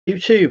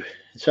YouTube,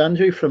 it's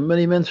Andrew from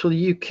Money Mental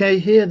UK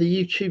here,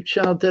 the YouTube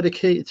channel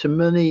dedicated to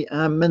money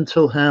and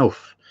mental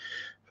health.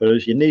 For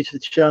those of you new to the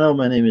channel,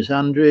 my name is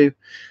Andrew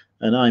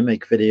and I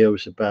make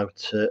videos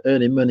about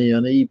earning money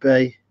on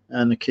eBay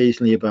and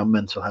occasionally about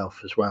mental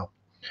health as well.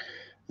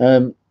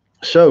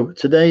 So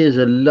today is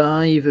a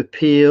live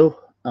appeal.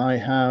 I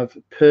have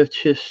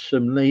purchased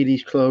some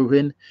ladies'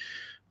 clothing.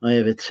 I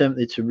have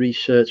attempted to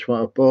research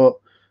what I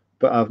bought,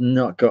 but I've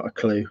not got a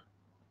clue.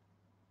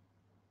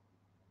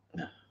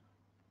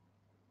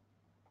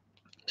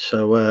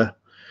 So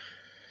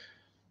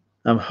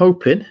I'm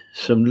hoping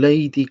some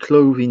lady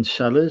clothing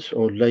sellers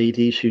or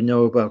ladies who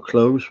know about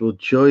clothes will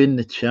join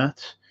the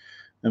chat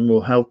and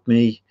will help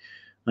me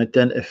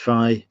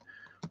identify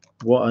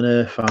what on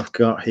earth I've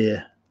got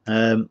here.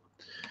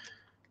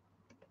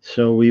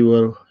 So we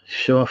will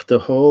show off the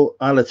haul.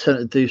 I'll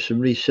attempt to do some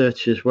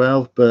research as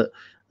well, but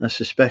I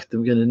suspect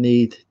I'm going to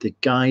need the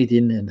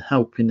guiding and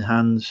helping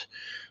hands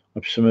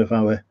of some of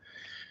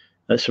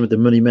the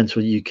Money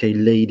Mental UK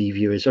lady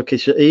viewers. Okay,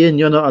 so Ian,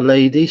 you're not a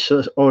lady,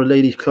 or a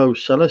ladies'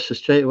 clothes seller, so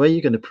straight away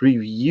you're going to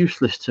prove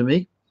useless to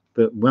me.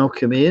 But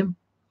welcome, Ian.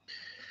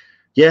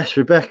 Yes,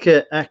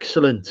 Rebecca,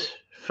 excellent.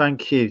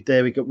 Thank you.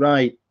 There we go.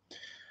 Right,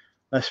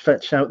 let's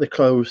fetch out the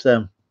clothes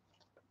then.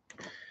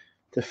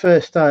 The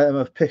first item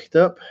I've picked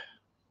up.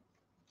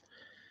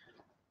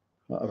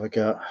 What have I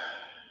got?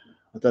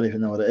 I don't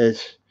even know what it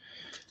is.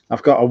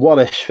 I've got a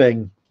Wallace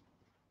thing.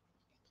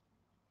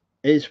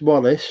 Is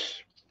Wallace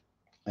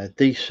a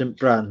decent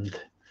brand?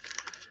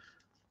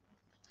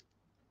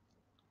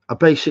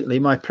 Basically,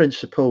 my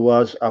principle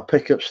was I'll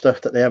pick up stuff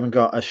that they haven't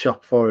got a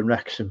shop for in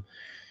Wrexham.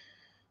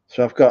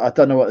 So I've got, I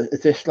don't know what,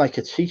 is this like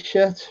a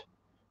t-shirt?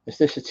 Is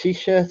this a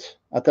t-shirt?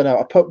 I don't know.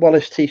 I put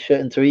Wallace t-shirt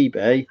into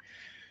eBay,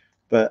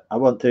 but I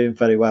wasn't doing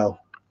very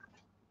well.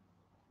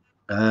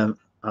 I'll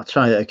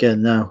try it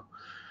again now.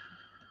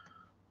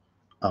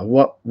 A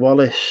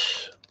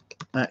Wallace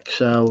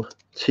XL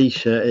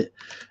t-shirt.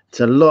 It's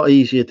a lot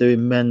easier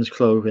doing men's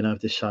clothing, I've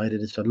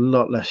decided. It's a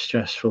lot less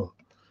stressful.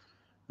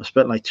 I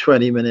spent like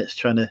 20 minutes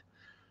trying to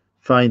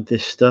find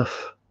this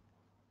stuff.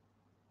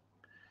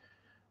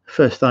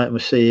 First item I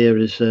see here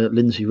is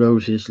Lindsay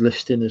Rose's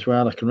listing as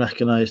well. I can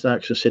recognise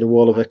that because I see the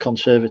wall of her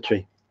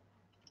conservatory.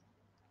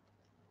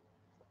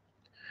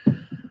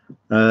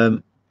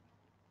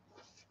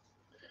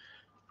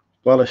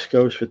 Wallace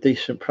goes for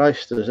decent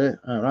price, does it?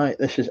 All right,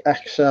 this is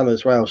XL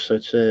as well, so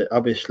it's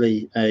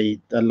obviously a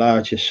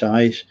larger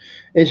size.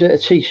 Is it a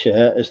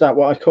t-shirt? Is that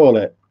what I call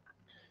it?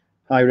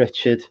 Hi,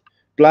 Richard.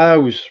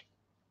 Blouse.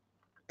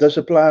 Does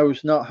a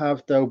blouse not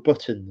have no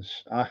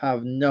buttons? I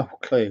have no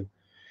clue.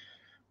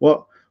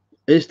 What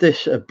is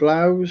this? A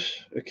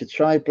blouse? We could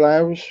try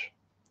blouse.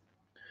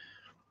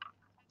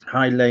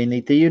 Hi,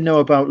 Lainey. Do you know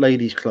about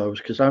ladies' clothes?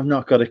 Because I've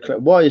not got a clue.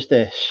 What is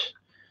this?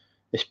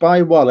 It's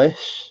by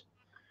Wallace.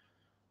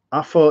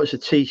 I thought it's a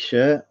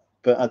t-shirt,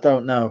 but I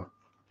don't know.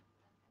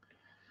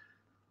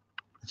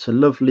 It's a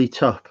lovely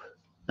top.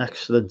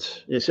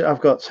 Excellent.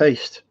 I've got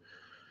taste.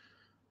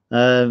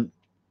 I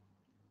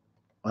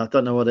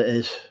don't know what it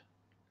is.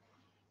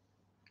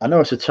 I know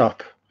it's a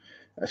top.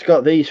 It's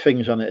got these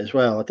things on it as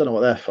well. I don't know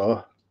what they're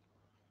for.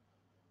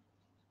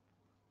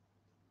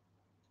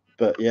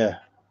 But yeah.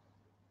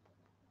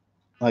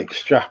 Like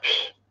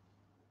straps.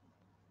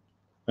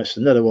 That's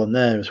another one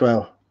there as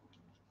well.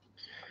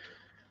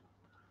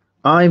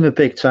 I'm a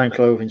big time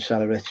clothing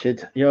seller,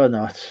 Richard. You're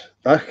not.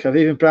 Look, I've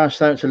even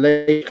branched out to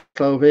ladies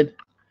clothing.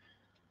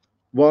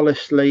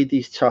 Wallace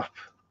ladies top.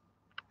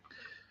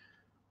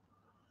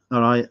 All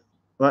right,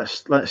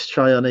 let's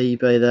try on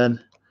eBay then.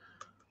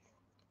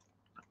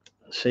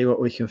 See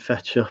what we can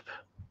fetch up.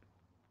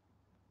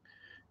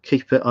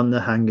 Keep it on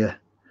the hanger.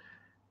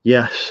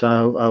 Yes,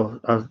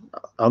 I'll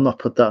not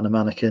put that on a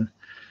mannequin.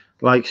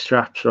 Like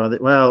straps, right?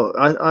 Well,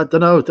 I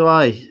don't know. Do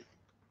I?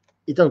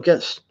 You don't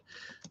get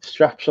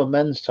straps on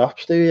men's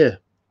tops, do you?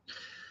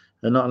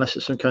 And not unless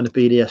it's some kind of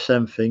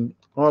BDSM thing.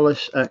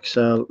 Wallace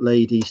XL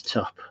ladies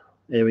top.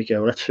 Here we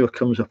go. Let's see what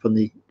comes up on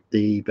the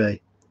eBay.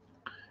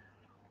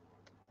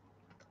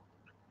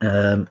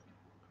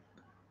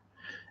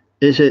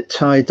 Is it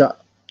tie-dye?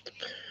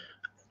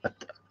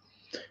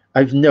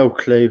 I've no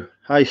clue.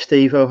 Hi,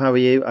 Steve-O, how are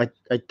you? I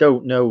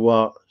don't know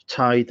what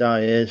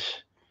tie-dye is.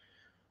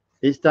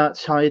 Is that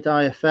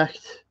tie-dye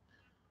effect?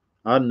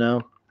 I don't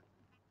know.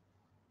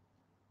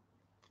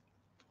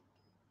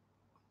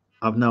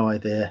 I've no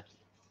idea.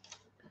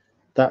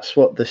 That's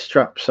what the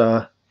straps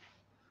are.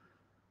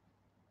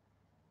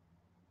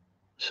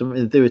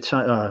 Something to do with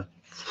tie.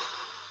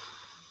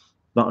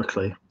 Not a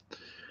clue.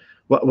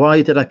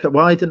 Why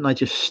didn't I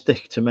just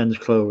stick to men's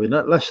clothing?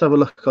 Let's have a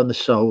look on the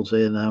soles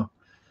here now.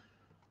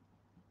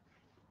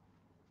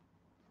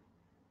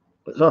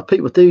 So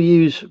people do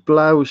use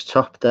blouse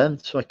top then,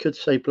 so I could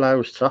say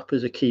blouse top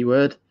is a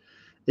keyword.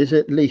 Is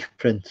it leaf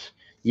print?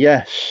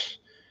 Yes,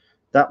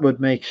 that would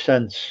make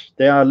sense.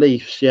 They are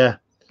leaves, yeah.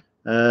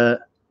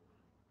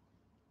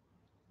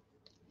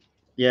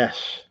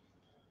 Yes.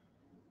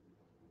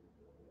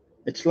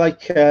 It's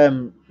like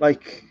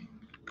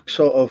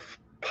sort of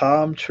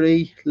palm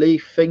tree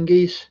leaf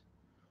thingies.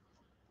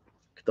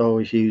 Could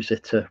always use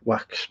it to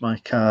wax my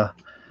car.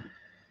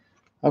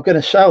 I'm going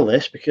to sell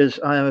this because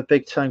I am a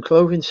big time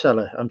clothing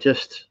seller. I'm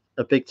just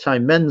a big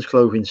time men's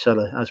clothing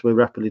seller, as we're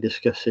rapidly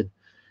discussing.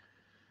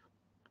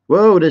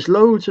 Whoa, there's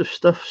loads of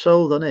stuff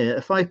sold on here.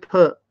 If I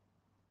put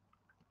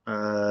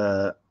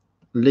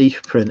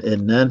leaf print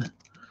in, then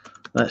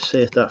let's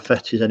see if that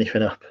fetches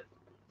anything up.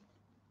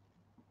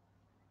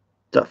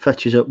 That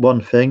fetches up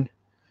one thing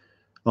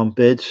on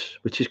bids,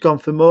 which has gone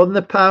for more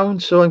than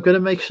 £1, so I'm going to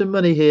make some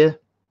money here.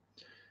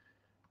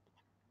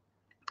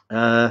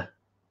 Does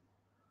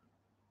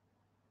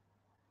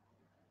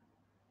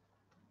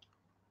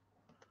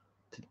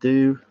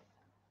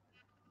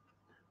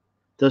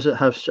it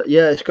have?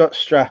 Yeah, it's got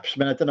straps. I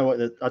mean, I don't know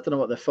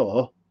what they're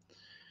for.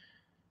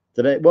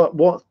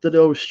 What do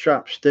those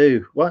straps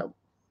do? What?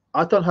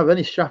 I don't have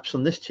any straps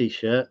on this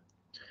t-shirt.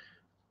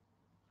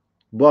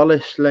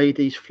 Wallace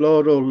ladies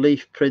floral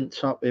leaf print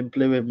top in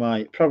blue and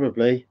white.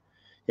 Probably.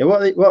 Yeah.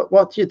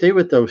 What do you do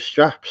with those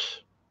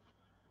straps?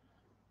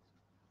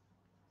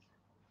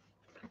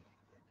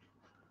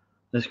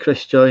 There's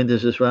Chris joined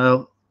us as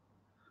well.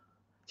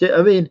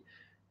 I mean,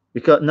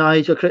 we've got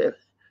Nigel.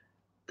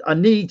 I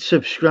need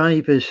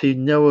subscribers who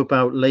know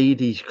about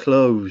ladies'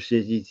 clothes.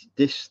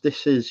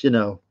 This is, you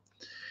know,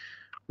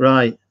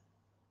 right.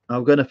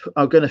 I'm gonna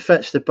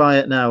fetch the buy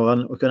it now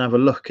on. We're gonna have a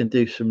look and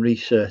do some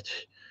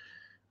research.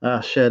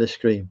 Share the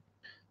screen.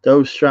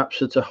 Those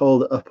straps are to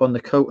hold it up on the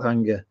coat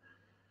hanger.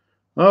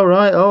 All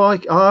right. Oh,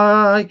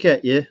 I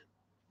get you.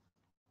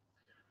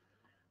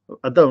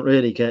 I don't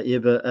really get you,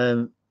 but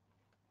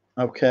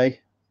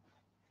okay.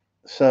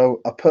 So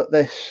I put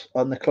this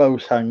on the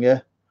clothes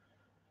hanger,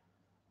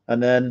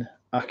 and then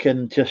I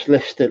can just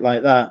list it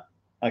like that,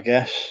 I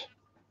guess.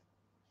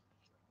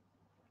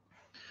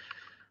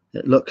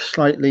 It looks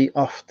slightly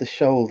off the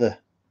shoulder.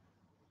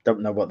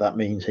 Don't know what that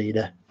means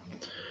either.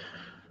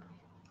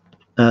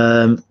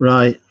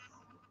 Right.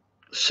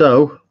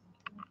 So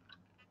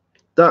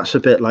that's a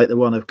bit like the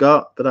one I've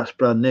got, but that's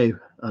brand new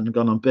and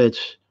gone on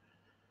bids.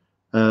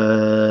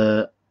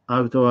 How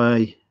do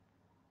I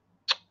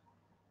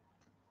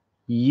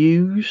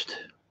used?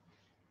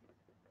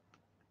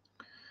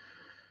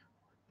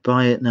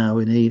 Buy it now,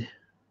 we need.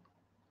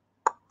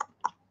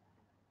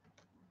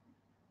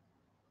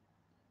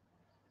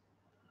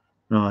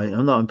 Right,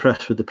 I'm not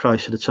impressed with the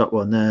price of the top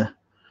one there.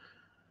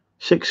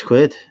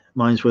 £6.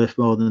 Mine's worth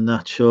more than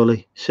that,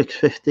 surely.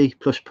 £6.50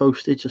 plus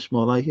postage, that's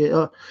more like it.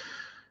 Oh,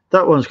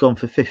 that one's gone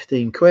for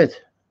 £15.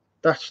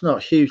 That's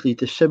not hugely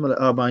dissimilar.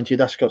 Oh, mind you,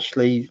 that's got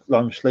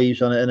long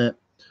sleeves on it, isn't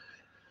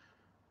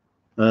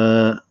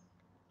it?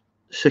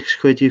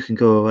 £6, you can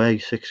go away.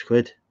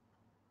 £6.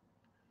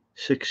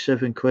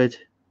 £7.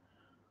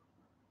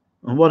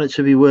 I want it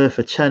to be worth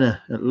a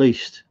tenner at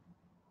least.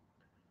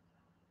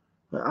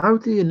 But how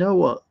do you know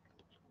what?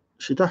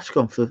 So that's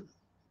gone for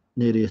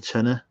nearly a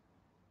tenner.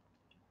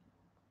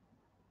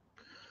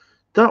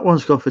 That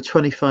one's gone for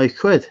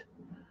 £25.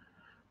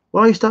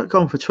 Why is that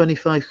gone for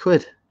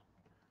 £25?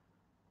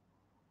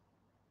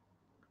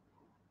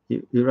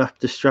 You wrap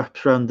the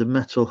straps around the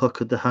metal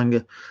hook of the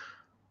hanger.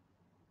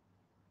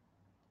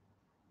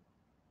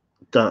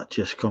 That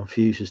just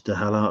confuses the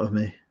hell out of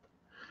me.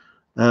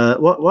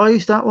 Why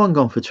is that one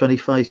gone for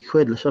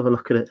 £25? Let's have a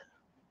look at it.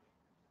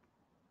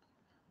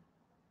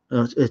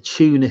 A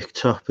tunic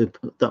top.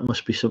 That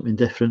must be something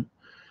different.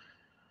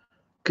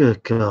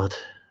 Good God.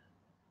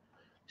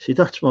 See,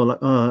 that's more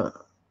like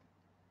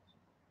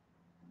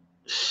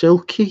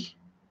silky.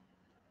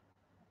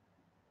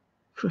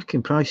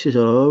 Freaking prices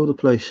are all over the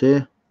place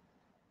here.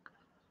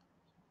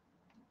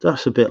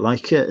 That's a bit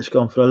like it. It's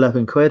gone for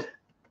 £11.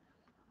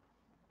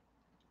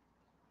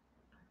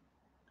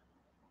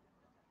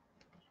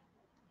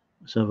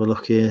 Let's have a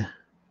look here.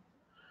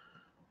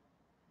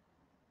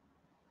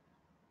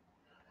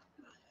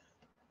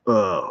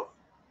 Oh,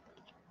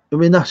 I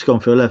mean, that's gone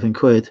for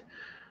 £11,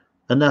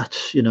 and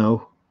that's, you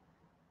know,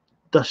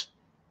 that's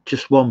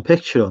just one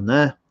picture on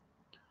there,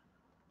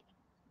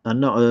 and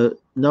not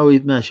no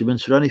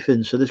measurements or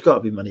anything. So there's got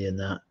to be money in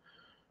that.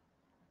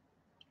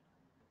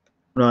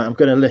 Right, I'm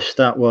going to list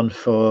that one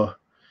for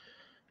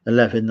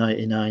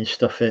 £11.99.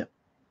 Stuff it.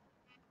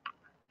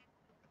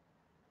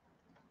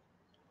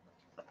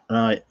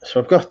 Right, so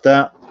I've got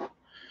that.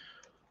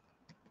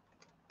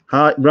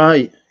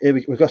 Right, here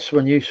we've got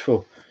someone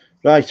useful.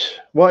 Right,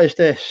 what is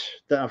this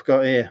that I've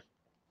got here,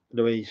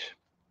 Louise?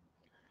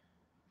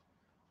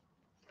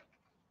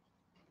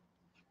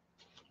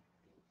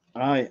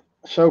 Right,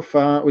 so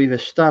far we've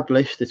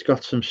established it's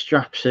got some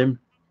straps in.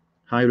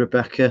 Hi,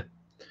 Rebecca.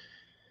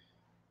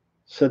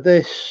 So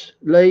this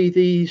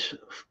ladies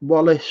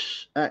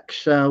Wallace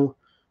XL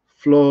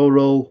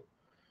floral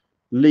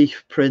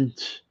leaf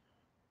print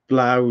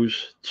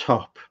blouse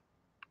top,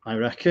 I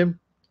reckon.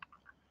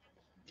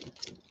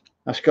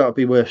 That's got to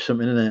be worth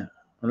something, isn't it?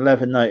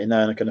 £11.99.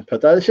 I'm going to put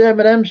that. This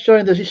M&M's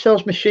joined us. He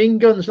sells machine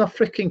guns, not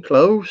freaking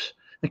clothes.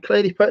 And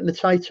clearly put in the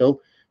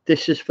title,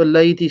 this is for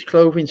ladies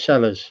clothing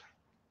sellers.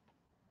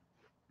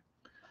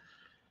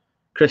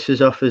 Chris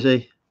is off, is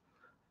he?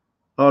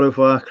 Au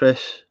revoir,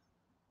 Chris.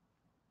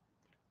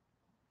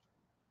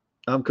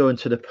 I'm going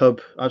to the pub.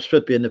 I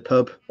should be in the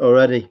pub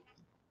already,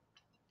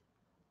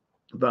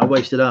 but I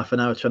wasted half an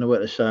hour trying to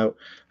work this out.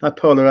 Hi,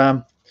 Paula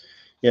Am.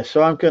 Yeah,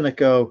 so I'm going to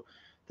go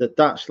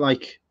that's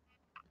like,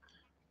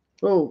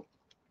 oh,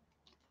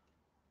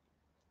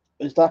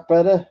 is that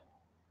better?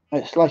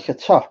 It's like a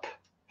top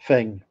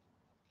thing.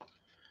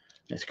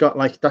 It's got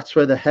like, that's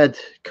where the head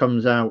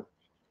comes out,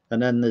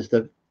 and then there's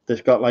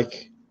got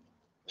like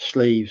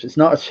sleeves. It's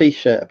not a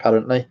t-shirt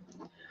apparently.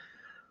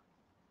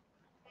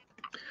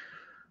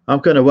 I'm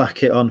going to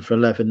whack it on for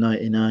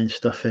 $11.99.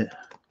 Stuff it.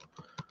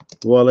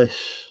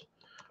 Wallace,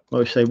 what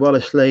do we say?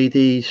 Wallace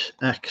Ladies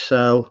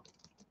XL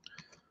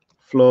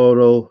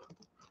floral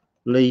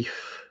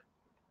leaf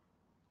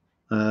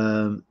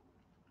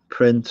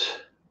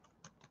print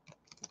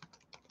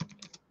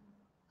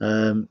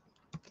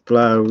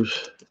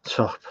blouse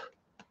top.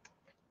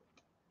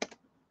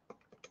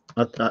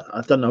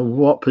 I don't know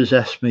what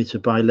possessed me to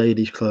buy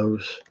ladies'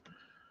 clothes. I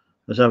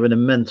was having a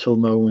mental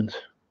moment.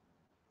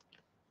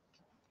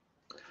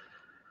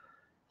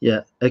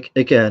 Yeah,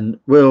 again,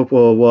 World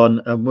War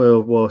One and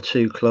World War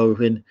Two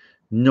clothing,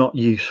 not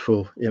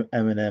useful.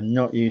 M&M,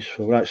 not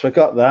useful. Right, so I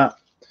got that.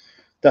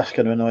 That's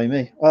going to annoy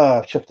me. Oh,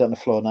 I've chucked it on the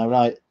floor now.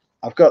 Right,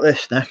 I've got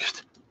this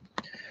next.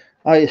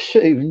 I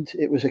assumed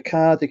it was a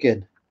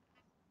cardigan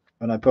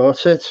when I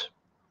bought it,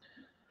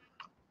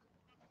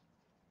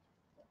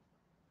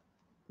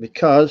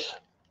 because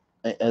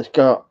it has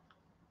got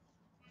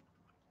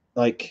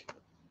like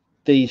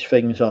these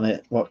things on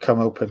it what come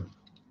open.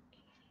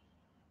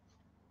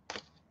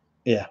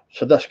 Yeah,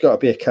 so that's got to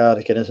be a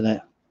cardigan, isn't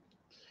it?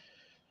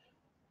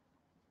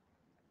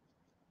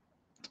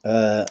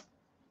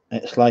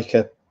 It's like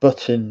a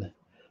button.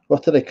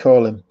 What do they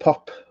call them?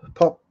 Pop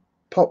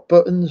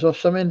buttons or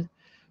something?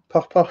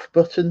 Pop off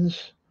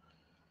buttons.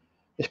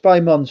 It's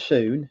by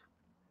Monsoon,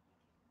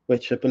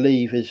 which I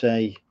believe is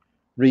a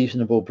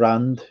reasonable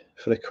brand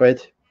for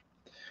 £1.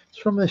 It's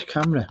from this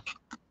camera.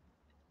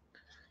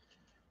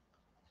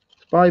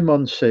 It's by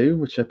Monsoon,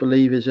 which I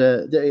believe is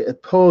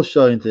Paul's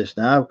joined us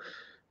now.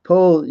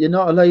 Paul, you're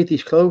not a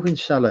ladies' clothing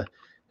seller.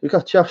 We've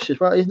got Josh as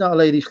well. He's not a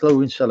ladies'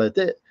 clothing seller.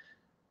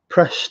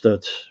 Press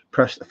studs.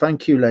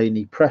 Thank you,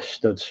 Laney. Press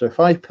studs. So if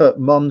I put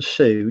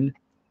Monsoon,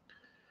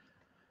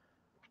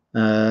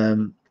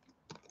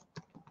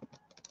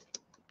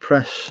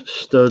 press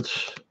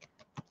studs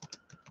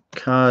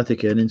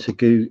cardigan into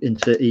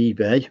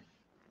eBay,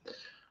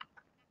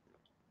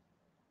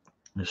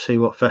 let's see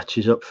what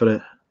fetches up for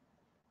it.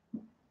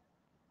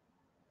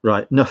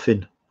 Right,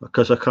 nothing,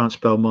 because I can't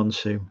spell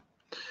monsoon.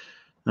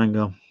 Hang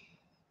on.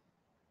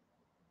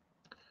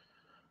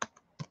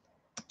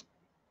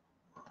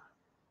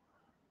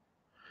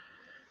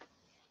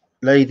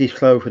 Ladies'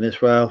 clothing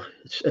as well.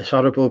 It's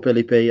horrible,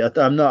 Billy B.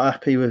 I'm not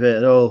happy with it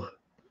at all.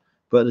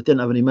 But they didn't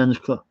have any men's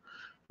clothes.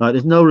 Right,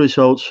 there's no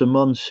results for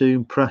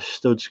Monsoon press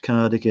studs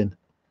cardigan.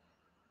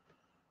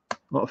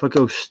 What if I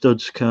go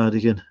studs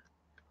cardigan?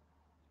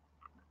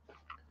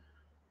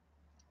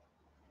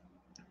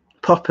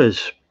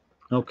 Poppers.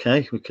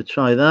 Okay, we could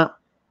try that.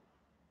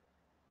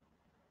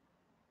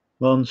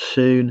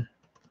 Monsoon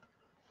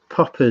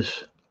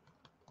poppers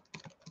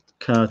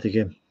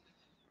cardigan.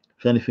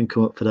 If anything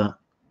come up for that.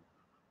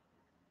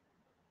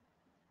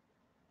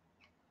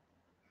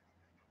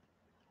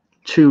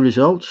 Two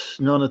results,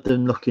 none of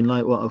them looking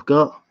like what I've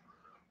got.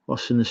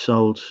 What's in the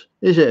solds?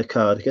 Is it a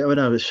cardigan? I mean,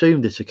 I've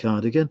assumed it's a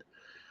cardigan.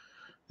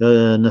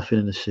 Nothing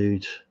in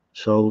the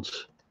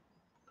solds.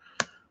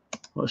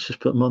 Let's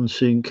just put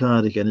monsoon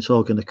cardigan. It's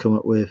all going to come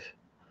up with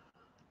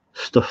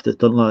stuff that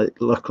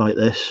doesn't look like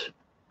this.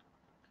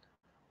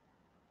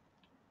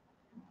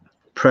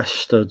 Press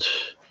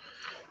studs.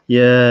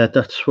 Yeah,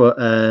 that's what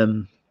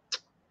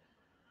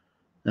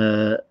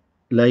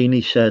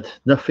Laney said.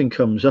 Nothing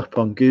comes up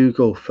on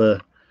Google for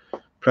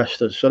press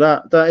studs. So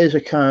that is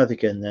a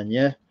cardigan then,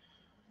 yeah.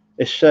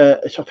 It's I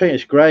think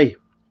it's grey.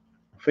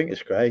 I think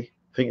it's grey.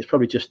 I think it's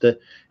probably just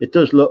it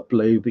does look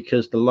blue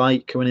because the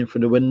light coming in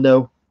from the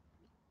window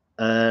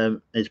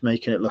is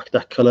making it look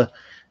that colour.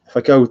 If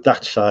I go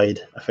that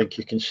side, I think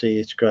you can see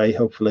it's grey,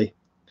 hopefully.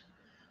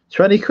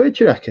 20 quid,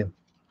 you reckon?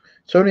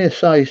 It's only a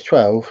size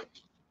 12.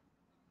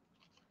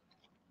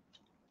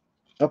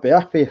 I'll be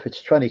happy if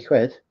it's 20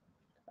 quid.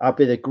 I'll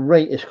be the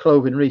greatest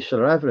clothing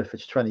reseller ever if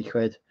it's 20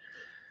 quid.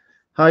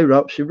 Hi,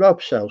 Rob. See,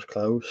 Rob sells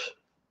clothes,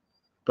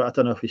 but I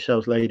don't know if he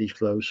sells ladies'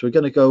 clothes. So we're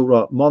going to go,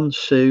 what,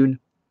 Monsoon,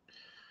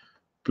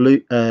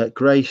 blue,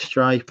 grey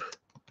stripe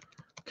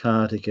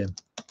cardigan.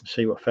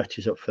 See what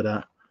fetches up for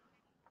that.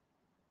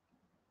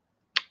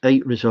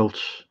 8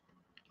 results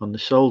on the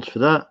solds for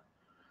that.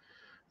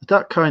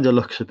 That kind of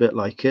looks a bit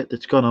like it.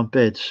 It's gone on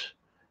bids,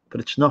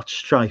 but it's not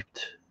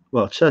striped.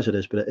 Well, it says it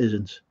is, but it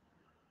isn't.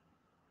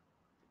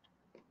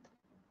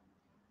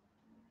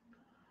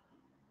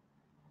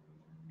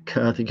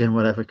 Cardigan,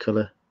 whatever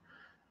colour.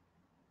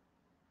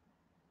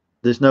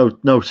 There's no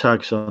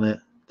tags on it.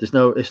 There's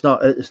no. It's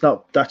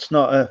not. That's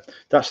not a.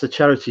 That's the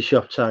charity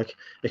shop tag.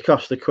 It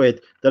costs £1.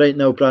 There ain't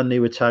no brand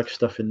new with tag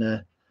stuff in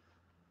there.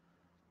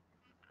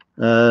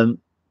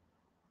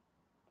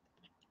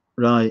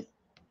 Right.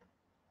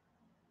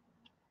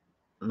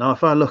 Now,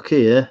 if I look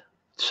here,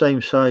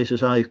 same size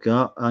as I've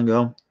got. Hang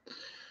on.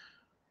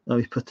 Let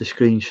me put the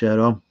screen share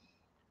on.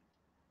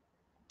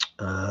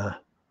 How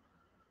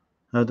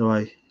do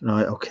I?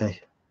 Right, okay.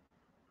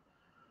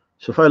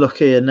 So if I look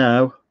here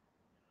now,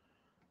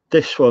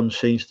 this one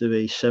seems to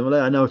be similar.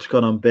 I know it's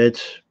gone on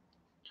bids.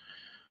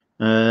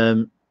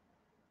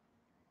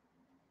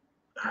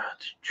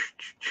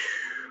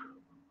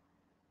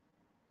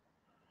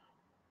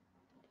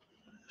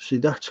 See,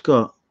 that's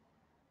got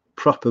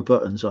proper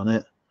buttons on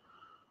it,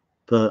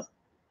 but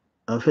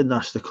I think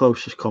that's the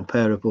closest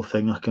comparable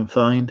thing I can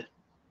find.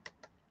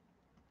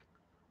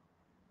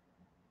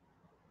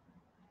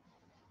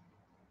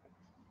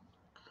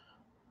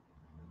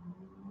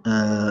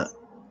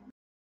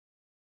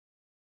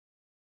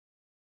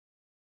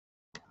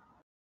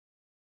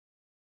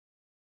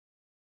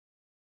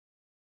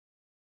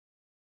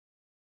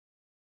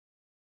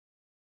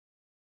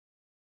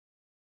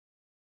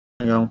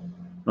 Hang on.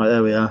 Right,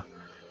 there we are.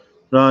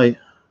 Right.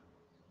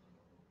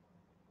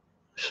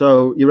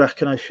 So you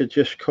reckon I should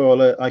just call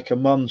it like a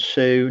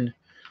monsoon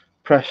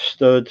press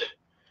stud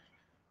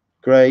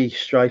grey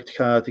striped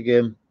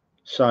cardigan,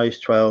 size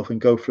 12,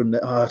 and go from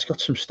there? Oh, it's got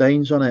some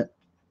stains on it.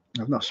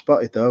 I've not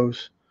spotted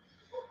those.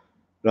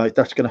 Right,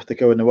 that's going to have to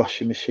go in the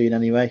washing machine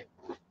anyway.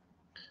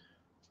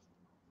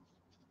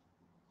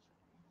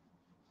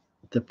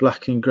 The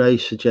black and grey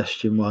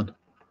suggestion one.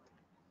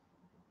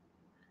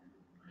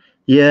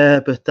 Yeah,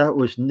 but that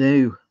was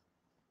new.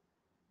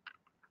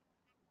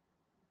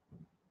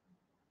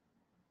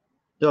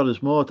 Oh,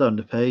 there's more down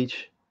the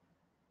page.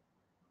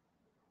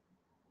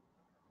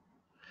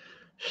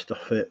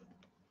 Stuff it.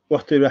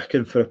 What do you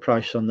reckon for a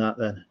price on that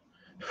then?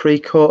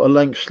 3/4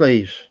 length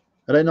sleeves.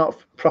 Are they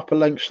not proper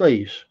length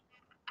sleeves?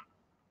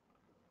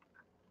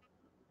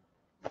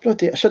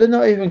 Bloody, so they've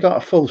not even got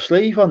a full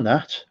sleeve on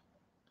that.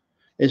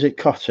 Is it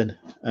cotton?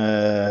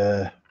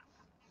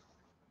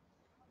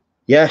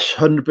 Yes,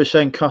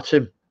 100%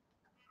 cotton.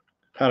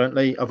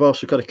 Apparently, I've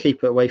also got to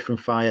keep it away from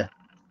fire.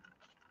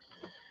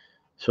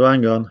 So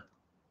hang on.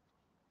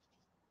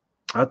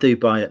 I do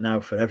buy it now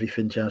for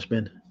everything,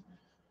 Jasmine.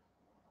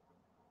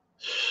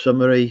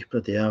 Summary,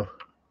 bloody hell.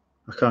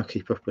 I can't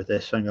keep up with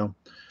this. Hang on.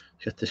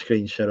 Get the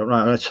screen share up. Right,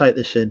 I'm going to type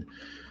this in.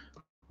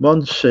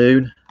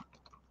 Monsoon,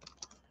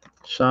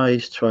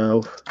 size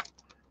 12,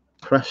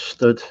 press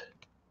stud,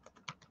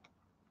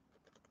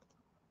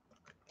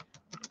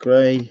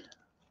 grey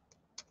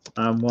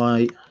and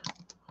white,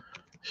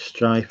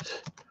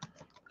 striped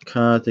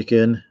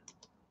cardigan.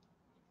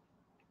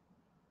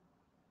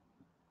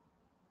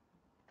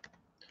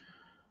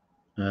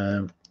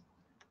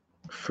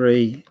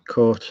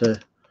 Three-quarter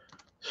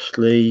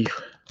sleeve.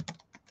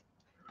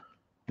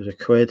 There's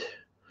 £1.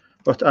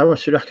 How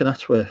much do you reckon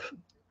that's worth?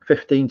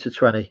 15 to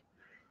 20.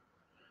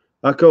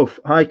 I'll go.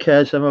 Hi,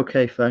 Kez. I'm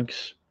okay,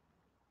 thanks.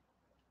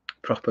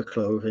 Proper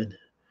clothing.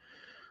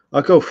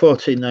 I'll go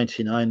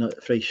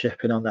 $14.99, free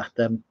shipping on that.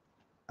 Then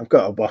I've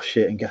got to wash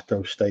it and get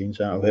those stains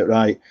out of it.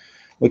 Right,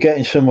 we're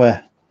getting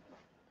somewhere.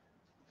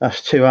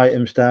 That's 2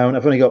 items down.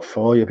 I've only got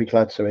 4. You'll be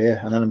glad to hear.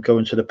 And then I'm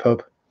going to the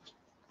pub.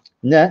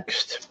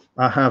 Next,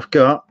 I have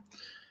got.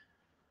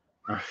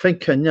 I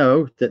think I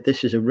know that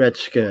this is a red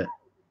skirt.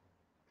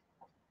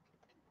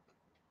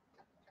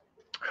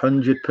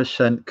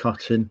 100%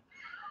 cotton.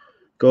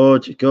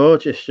 Gorgeous,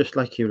 gorgeous, just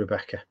like you,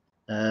 Rebecca.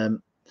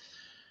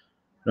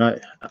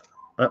 Right,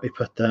 let me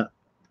put that.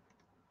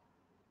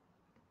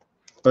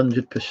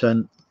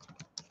 100%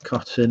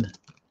 cotton.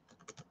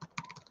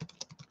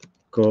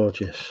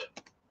 Gorgeous.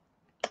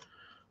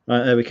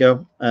 Right, there we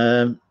go.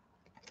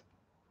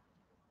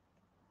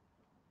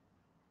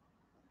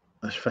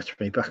 Let's fetch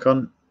me back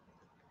on.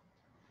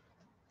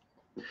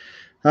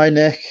 Hi,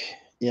 Nick.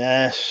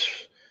 Yes.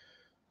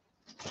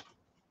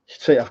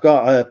 See, I've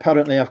got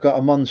apparently I've got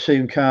a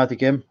monsoon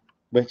cardigan,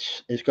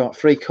 which has got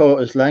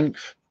 3/4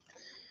 length.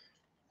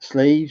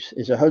 Sleeves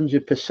is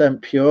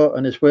 100% pure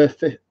and is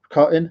worth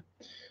cotton,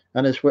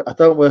 and is I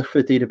don't work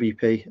for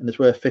DWP, and it's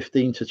worth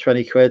 15 to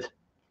 20 quid.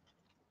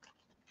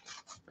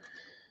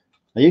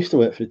 I used to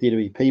work for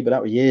DWP, but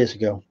that was years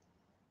ago.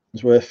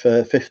 It's worth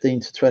 15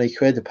 to 20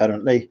 quid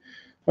apparently.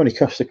 Only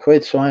cost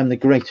 £1, so I am the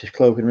greatest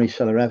clothing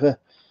reseller ever.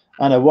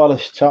 And a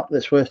Wallace top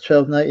that's worth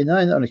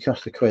 £12.99. That only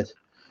cost £1.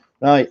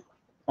 Right,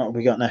 what have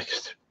we got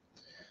next?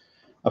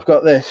 I've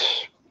got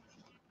this.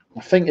 I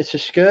think it's a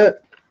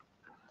skirt.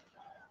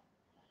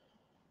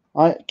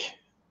 Like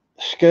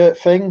skirt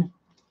thing.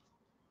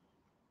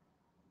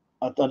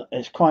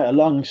 It's quite a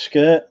long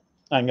skirt.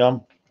 Hang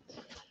on.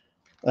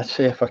 Let's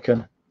see if I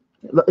can.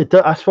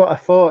 That's what I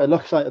thought. It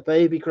looks like a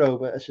baby grow,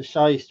 but it's a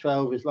size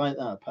 12. Is like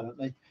that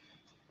apparently.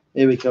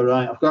 Here we go.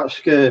 Right, I've got a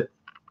skirt.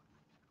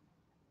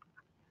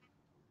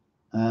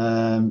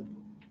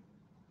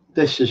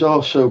 This is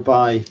also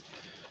by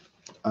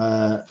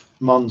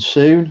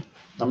Monsoon.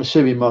 I'm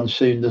assuming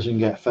Monsoon doesn't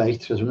get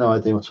faked because I've no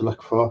idea what to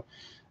look for.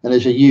 And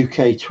there's a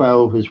UK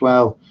 12 as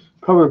well,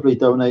 probably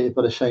donated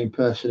by the same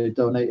person who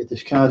donated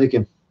this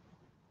cardigan.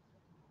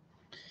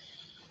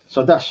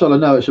 So that's all I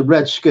know. It's a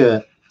red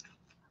skirt.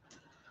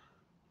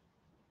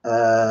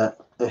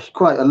 It's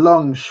quite a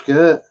long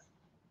skirt.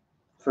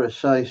 for a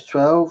size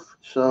 12.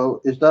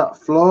 So is that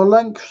floor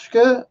length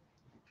skirt?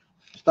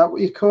 Is that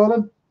what you call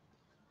them?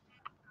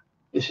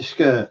 It's a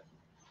skirt.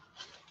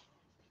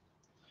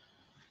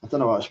 I don't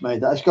know what it's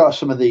made. It's got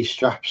some of these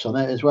straps on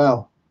it as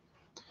well.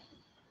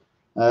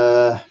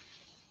 Where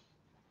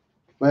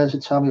does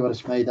it tell me what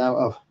it's made out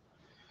of?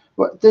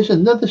 What? There's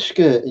another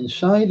skirt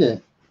inside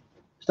it.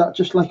 Is that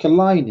just like a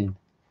lining?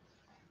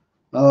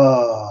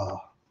 Oh,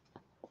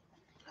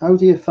 how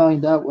do you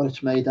find out what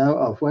it's made out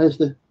of? Where's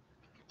the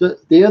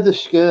other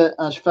skirt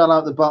has fell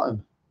out the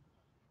bottom?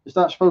 Is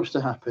that supposed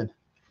to happen?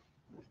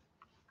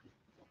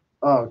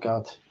 Oh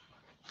God,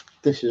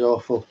 this is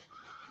awful.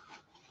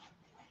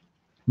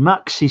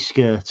 Maxi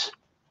skirt.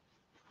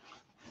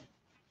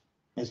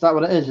 Is that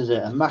what it is? Is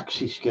it a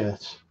maxi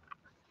skirt?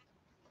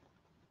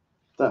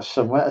 That's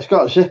somewhere. It's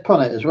got a zip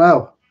on it as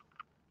well.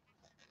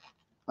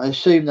 I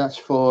assume that's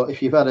for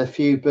if you've had a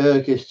few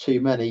burgers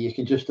too many, you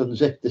can just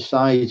unzip the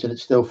sides and it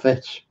still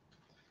fits.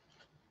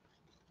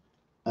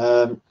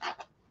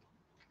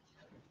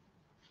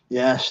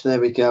 Yes, there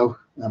we go.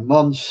 A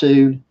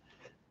monsoon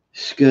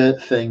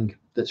skirt thing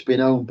that's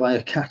been owned by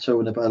a cat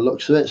owner by the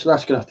looks of it. So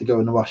that's going to have to go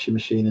in the washing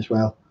machine as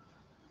well.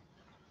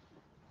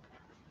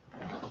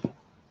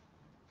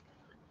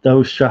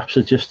 Those straps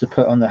are just to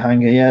put on the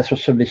hanger. Yeah, that's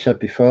what somebody said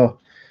before.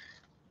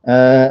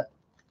 I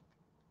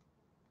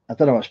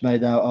don't know what it's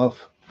made out of.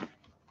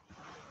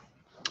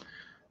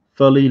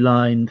 Fully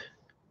lined.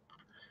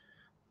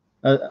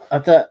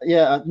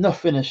 Yeah,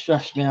 nothing has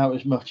stressed me out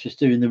as much as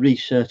doing the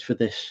research for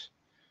this.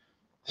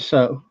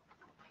 So,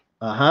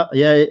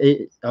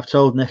 I've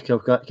told Nick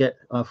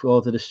I've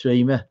ordered a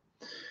steamer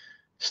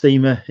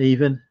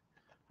even.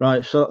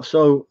 Right,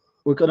 so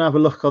we're gonna have a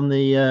look on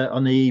the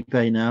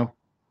eBay now.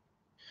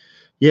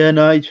 Yeah,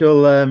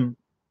 Nigel,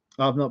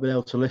 I've not been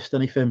able to list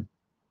anything.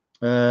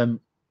 I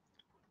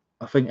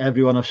think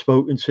everyone I've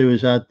spoken to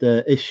has had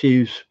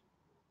issues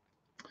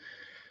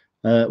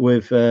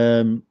with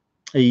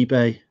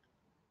eBay.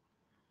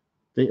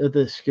 The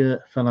other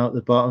skirt fell out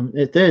the bottom.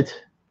 It did.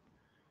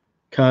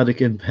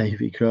 Cardigan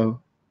baby crow.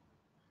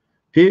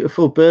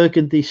 Beautiful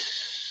burgundy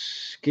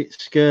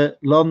skirt,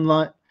 long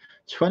like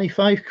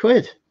 25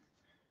 quid.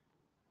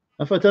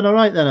 Have I done all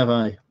right then, have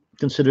I?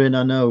 Considering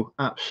I know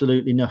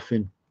absolutely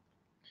nothing.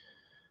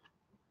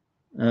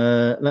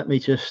 Let me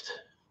just,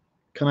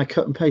 can I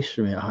cut and paste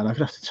from it? I'm going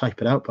to have to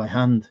type it out by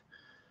hand.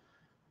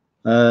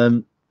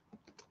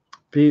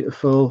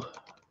 Beautiful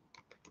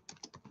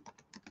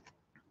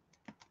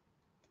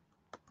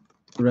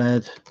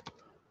red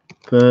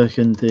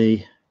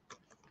burgundy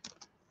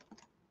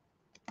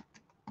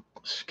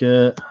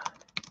skirt,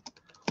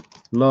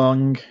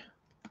 long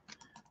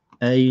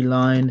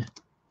A-line,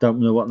 don't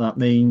know what that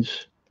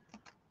means,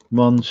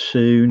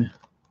 monsoon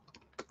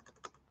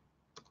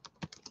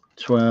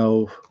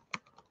 12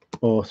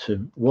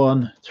 autumn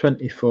 1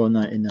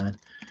 24.99.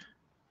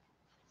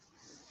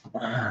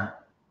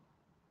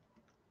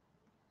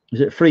 Is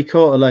it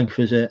 3/4 length?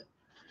 Is it?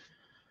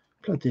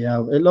 Bloody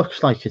hell, it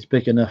looks like it's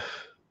big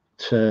enough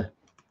to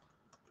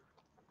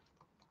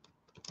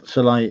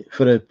like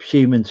for a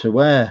human to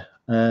wear.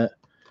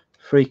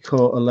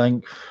 3/4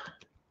 length.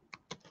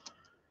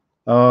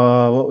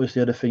 Oh, what was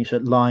the other thing?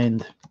 Said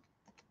lined.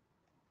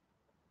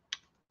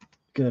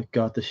 Good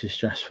God, this is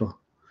stressful.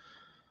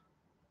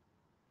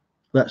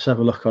 Let's have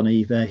a look on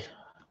eBay.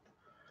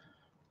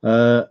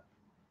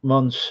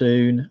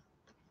 Monsoon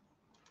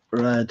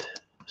red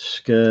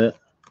skirt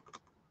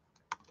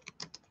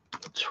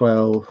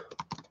 12.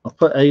 I'll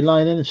put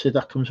A-line in and see if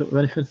that comes up with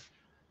anything.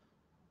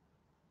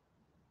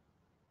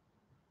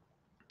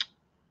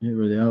 Yeah,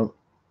 really out.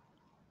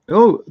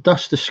 Oh,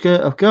 that's the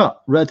skirt I've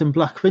got. Red and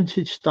black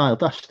vintage style.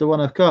 That's the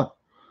one I've got.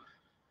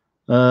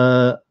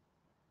 So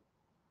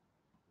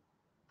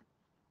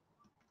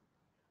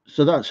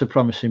that's a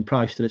promising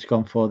price that it's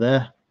gone for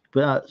there.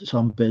 But that's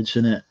on bids,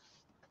 isn't it?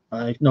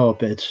 I ignore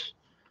bids.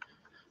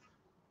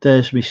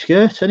 There's my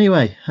skirt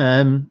anyway.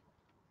 Let's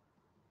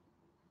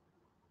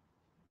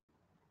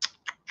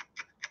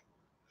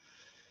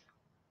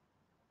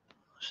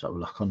have a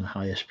look on the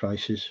highest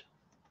prices.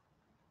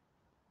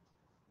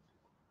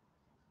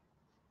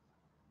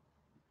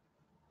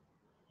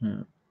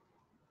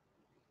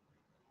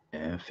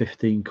 Yeah,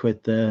 15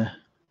 quid there.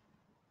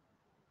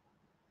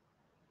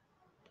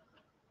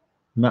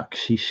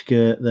 Maxi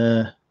skirt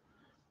there,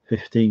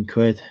 15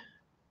 quid.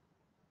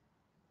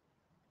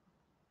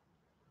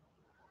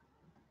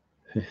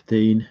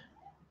 15.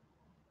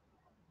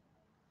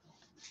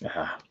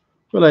 Ah,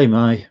 well, hey,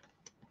 my.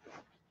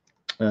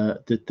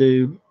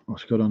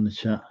 What's going on in the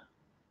chat?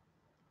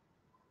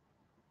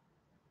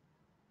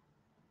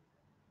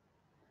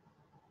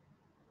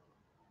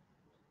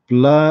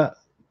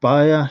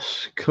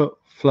 Bias cut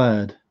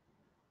flared.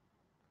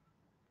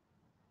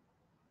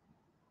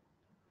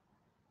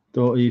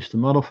 Daughter used to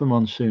model for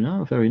Monsoon.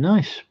 Oh, very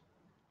nice.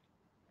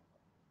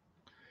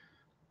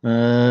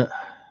 The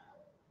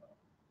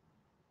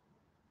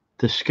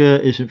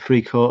skirt isn't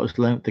 3/4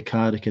 length. The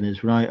cardigan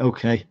is, right.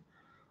 Okay.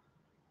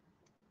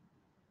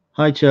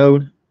 Hi,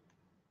 Joan.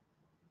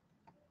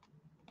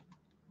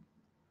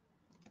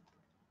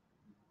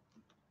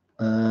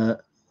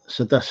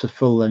 So that's a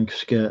full length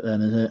skirt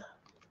then, is it?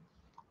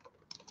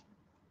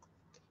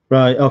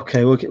 Right,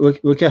 okay, we'll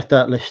get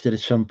that listed at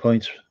some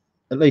point.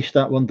 At least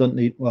that one doesn't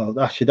need, well,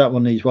 actually that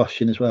one needs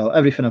washing as well.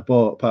 Everything I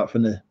bought apart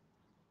from the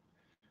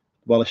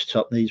Wallace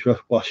top needs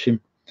rough washing.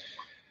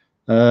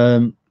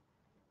 Hey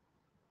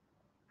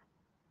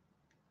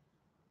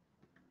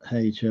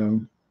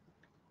Joan.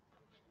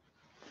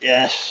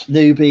 Yes,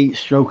 newbie,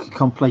 stroke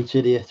complete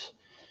idiot.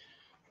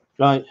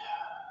 Right,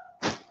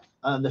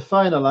 and the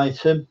final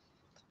item,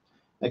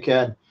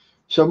 again,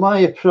 so my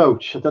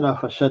approach, I don't know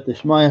if I said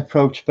this, my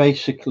approach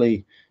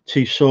basically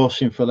to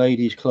sourcing for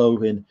ladies'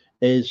 clothing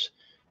is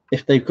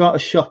if they've got a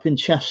shop in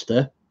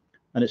Chester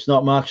and it's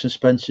not Marks and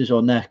Spencer's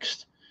or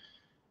Next,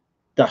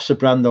 that's the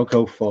brand they'll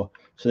go for.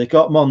 So they've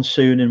got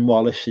Monsoon and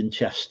Wallace in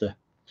Chester,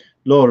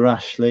 Laura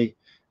Ashley,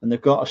 and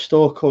they've got a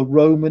store called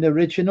Roman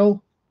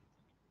Original.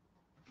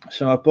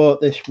 So I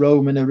bought this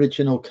Roman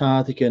Original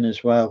cardigan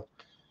as well,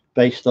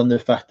 based on the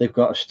fact they've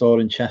got a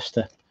store in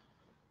Chester.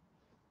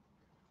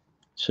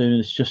 Soon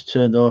it's just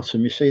turned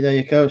autumn. You see, there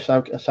you go.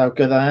 That's how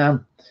good I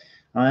am.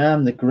 I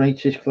am the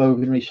greatest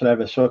clothing reseller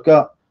ever. So I've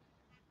got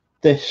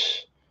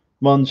this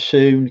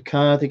Monsoon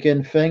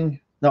cardigan thing.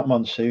 Not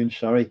Monsoon,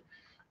 sorry.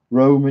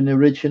 Roman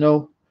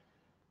Original.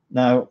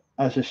 Now,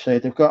 as I say,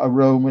 they've got a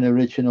Roman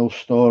Original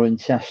store in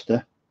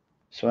Chester.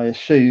 So I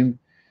assume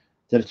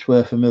that it's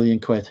worth £1 million.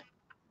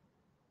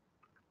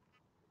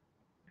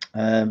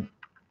 Hang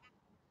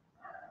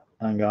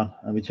on,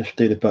 let me just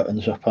do the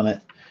buttons up on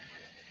it.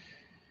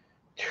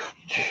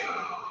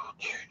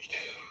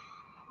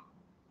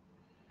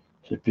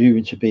 It's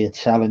proving to be a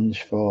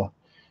challenge for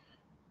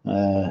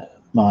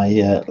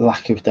my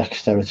lack of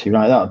dexterity.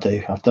 Right, that'll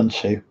do. I've done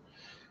two.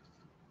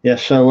 Yeah,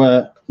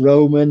 so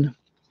Roman.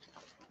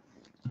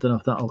 I don't know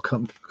if that'll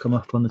come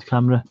up on the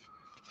camera.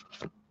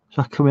 Is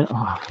that coming?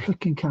 Oh,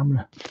 freaking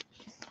camera.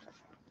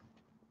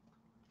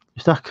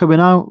 Is that coming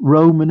out?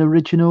 Roman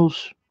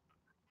Originals.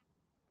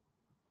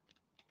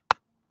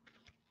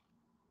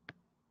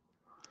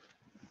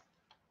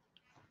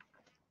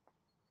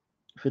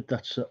 I think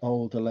that's the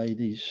older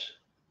ladies.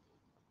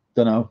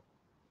 Don't know.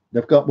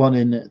 They've got one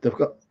in. They've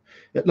got.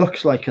 It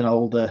looks like an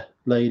older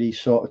lady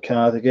sort of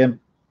cardigan.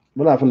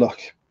 We'll have a look.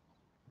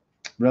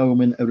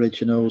 Roman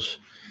Originals.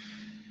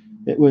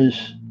 It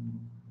was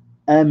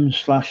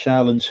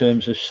M/L in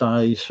terms of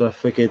size, so I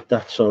figured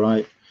that's all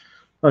right.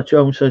 Oh,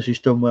 Joan says he's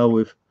done well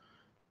with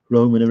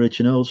Roman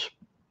Originals.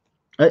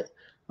 I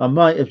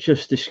might have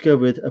just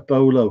discovered a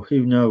bolo.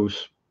 Who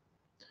knows?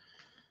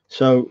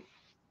 So,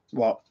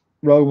 what?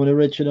 Roman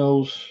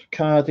Originals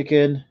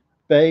cardigan,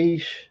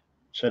 beige.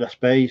 So that's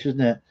beige, isn't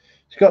it?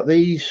 It's got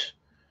these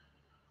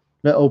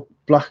little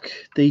black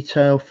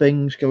detail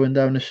things going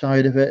down the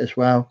side of it as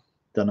well.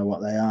 Don't know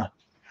what they are.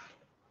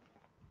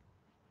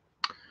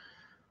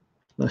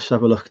 Let's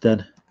have a look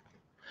then.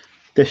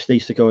 This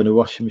needs to go in the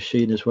washing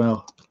machine as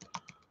well.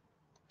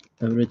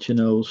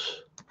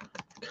 Originals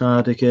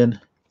cardigan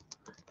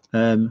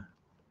ML.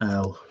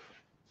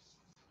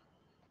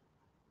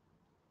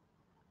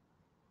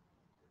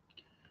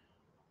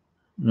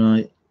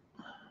 Right.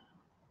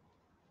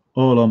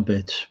 All on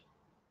bids.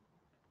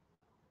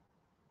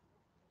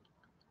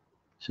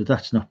 So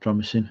that's not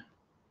promising.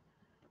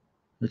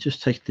 Let's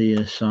just take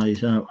the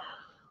size out.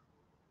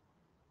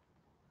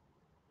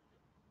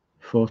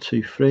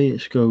 423.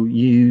 Let's go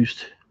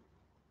used.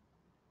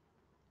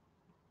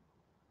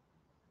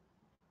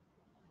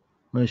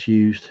 Where's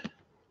used?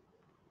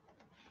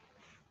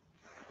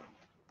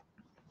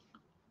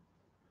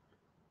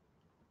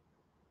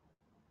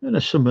 And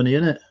there's some money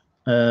in it.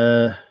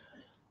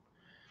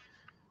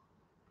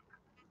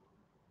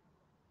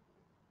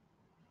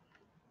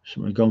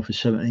 Someone gone for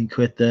 17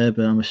 quid there,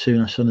 but I'm assuming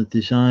that's on the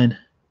design.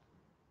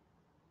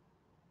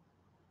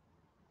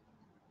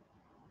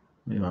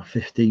 Maybe about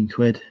 15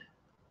 quid.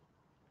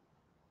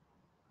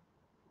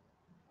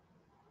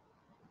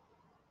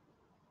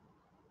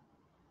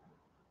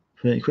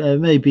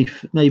 Maybe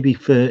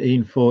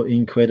 13,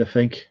 14 quid, I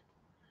think.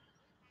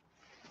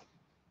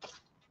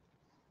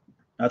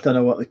 I don't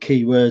know what the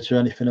keywords or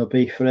anything will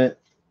be for it.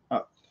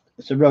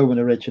 It's a Roman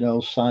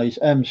Original size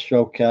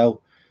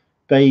M/L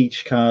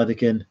beige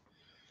cardigan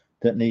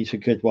that needs a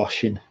good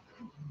washing.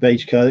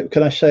 Beige cardigan.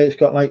 Can I say it's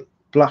got like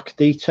black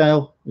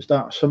detail? Is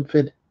that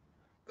something?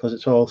 Because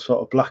it's all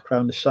sort of black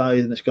around the side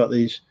and it's got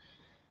these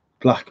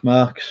black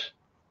marks.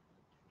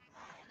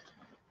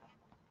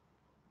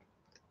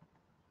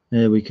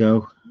 There we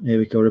go. Here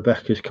we go.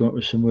 Rebecca's come up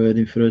with some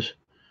wording for us.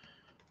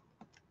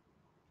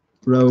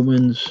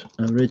 Romans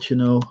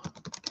Original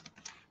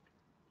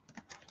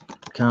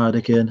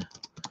cardigan,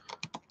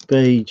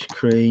 beige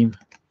cream,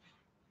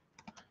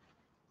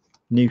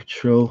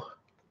 neutral,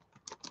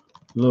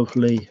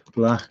 lovely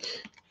black,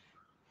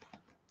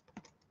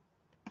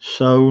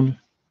 sewn.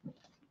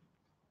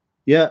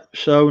 Yeah,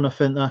 sewn. I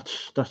think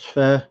that's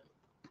fair.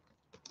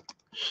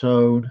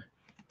 Sewn,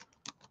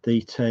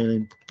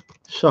 detailing,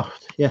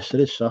 soft. Yes, it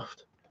is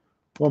soft.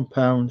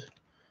 £1.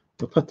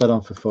 We'll put that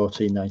on for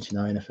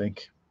 $14.99, I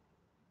think.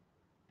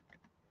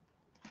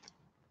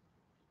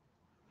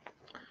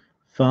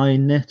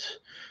 fine knit,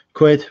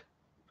 £1.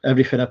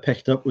 Everything I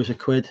picked up was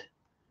 £1.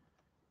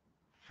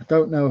 I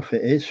don't know if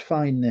it is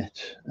fine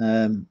knit.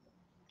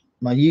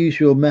 My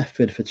usual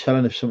method for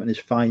telling if something is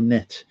fine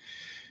knit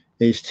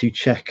is to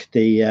check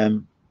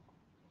the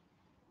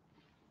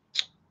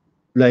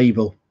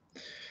label.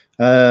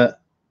 It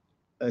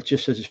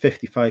just says it's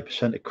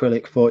 55%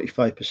 acrylic,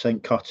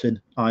 45% cotton,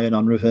 iron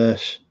on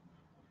reverse.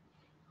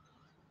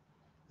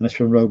 And it's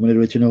from Roman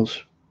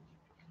Originals.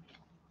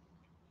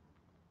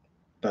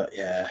 But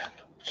yeah,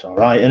 it's all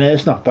right, and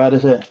it's not bad,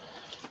 is it?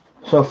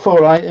 So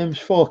 4 items,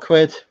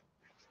 £4.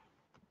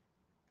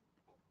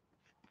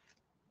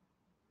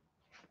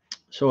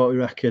 So what we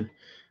reckon?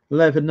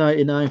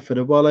 £11.99 for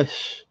the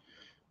Wallace,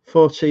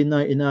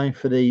 £14.99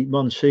 for the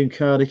monsoon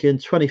cardigan,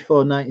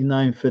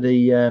 £24.99 for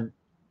the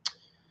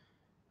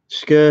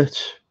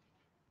skirt,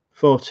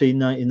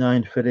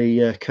 £14.99 for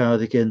the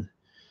cardigan.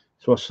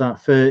 So what's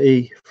that?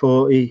 30,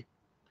 40,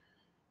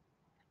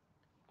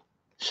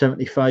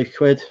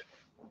 £75.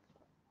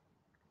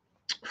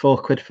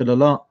 £4 for the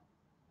lot.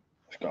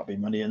 There's got to be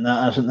money in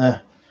that, hasn't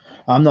there?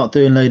 I'm not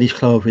doing ladies'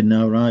 clothing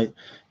now, right?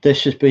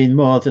 This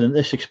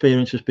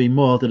experience has been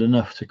more than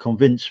enough to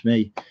convince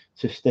me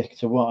to stick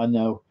to what I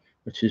know,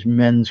 which is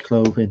men's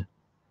clothing.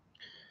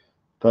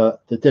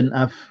 But they didn't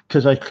have,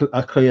 because I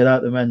cleared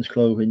out the men's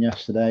clothing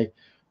yesterday.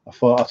 I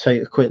thought I'd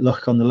take a quick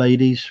look on the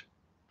ladies'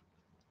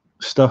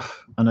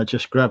 stuff, and I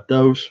just grabbed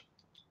those.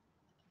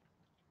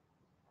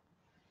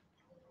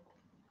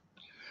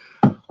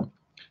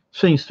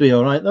 Seems to be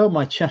all right though.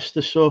 My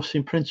Chester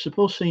sourcing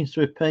principle seems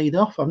to have paid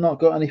off. I've not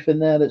got anything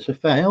there that's a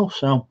fail,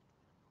 so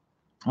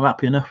I'm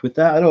happy enough with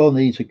that. It all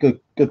needs a good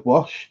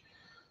wash.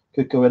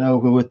 Good going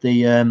over with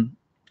the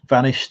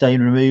Vanish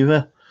stain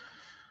remover,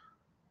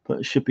 but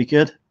it should be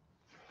good.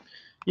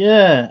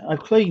 Yeah,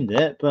 I've cleaned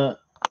it, but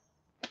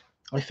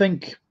I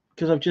think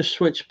because I've just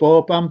switched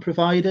broadband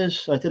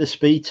providers, I did a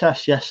speed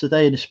test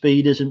yesterday and the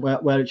speed isn't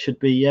where it should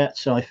be yet,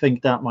 so I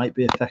think that might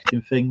be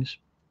affecting things.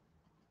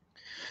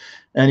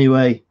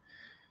 Anyway,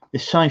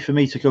 it's time for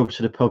me to go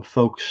to the pub,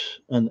 folks,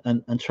 and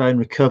try and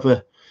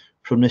recover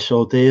from this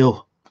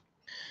ordeal.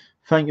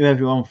 Thank you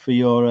everyone for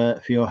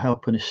your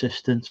help and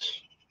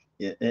assistance.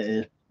 It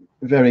is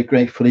very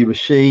gratefully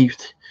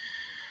received.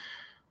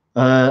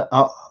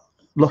 I'll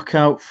look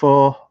out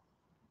for,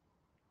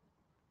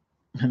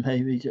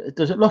 maybe,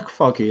 does it look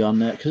foggy on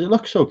there? Because it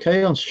looks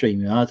okay on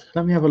StreamYard.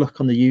 Let me have a look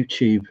on the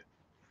YouTube.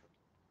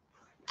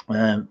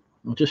 I'll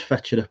just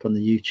fetch it up on the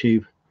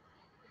YouTube.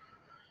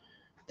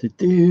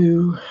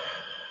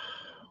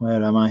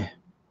 Where am I?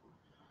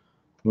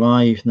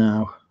 Live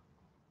now.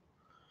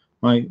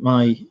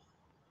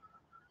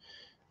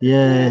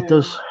 Yeah, it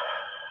does.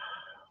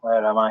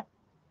 Where am I?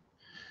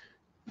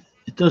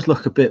 It does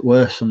look a bit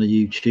worse on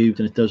the YouTube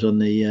than it does on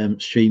the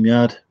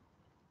StreamYard.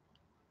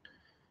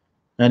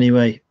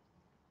 Anyway,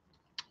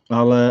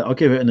 I'll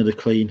give it another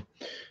clean.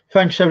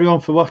 Thanks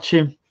everyone for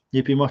watching.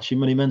 You've been watching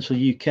Money Mental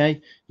UK.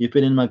 You've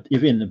been in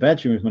the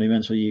bedroom with Money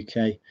Mental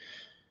UK.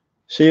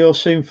 See you all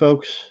soon,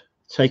 folks.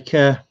 Take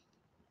care.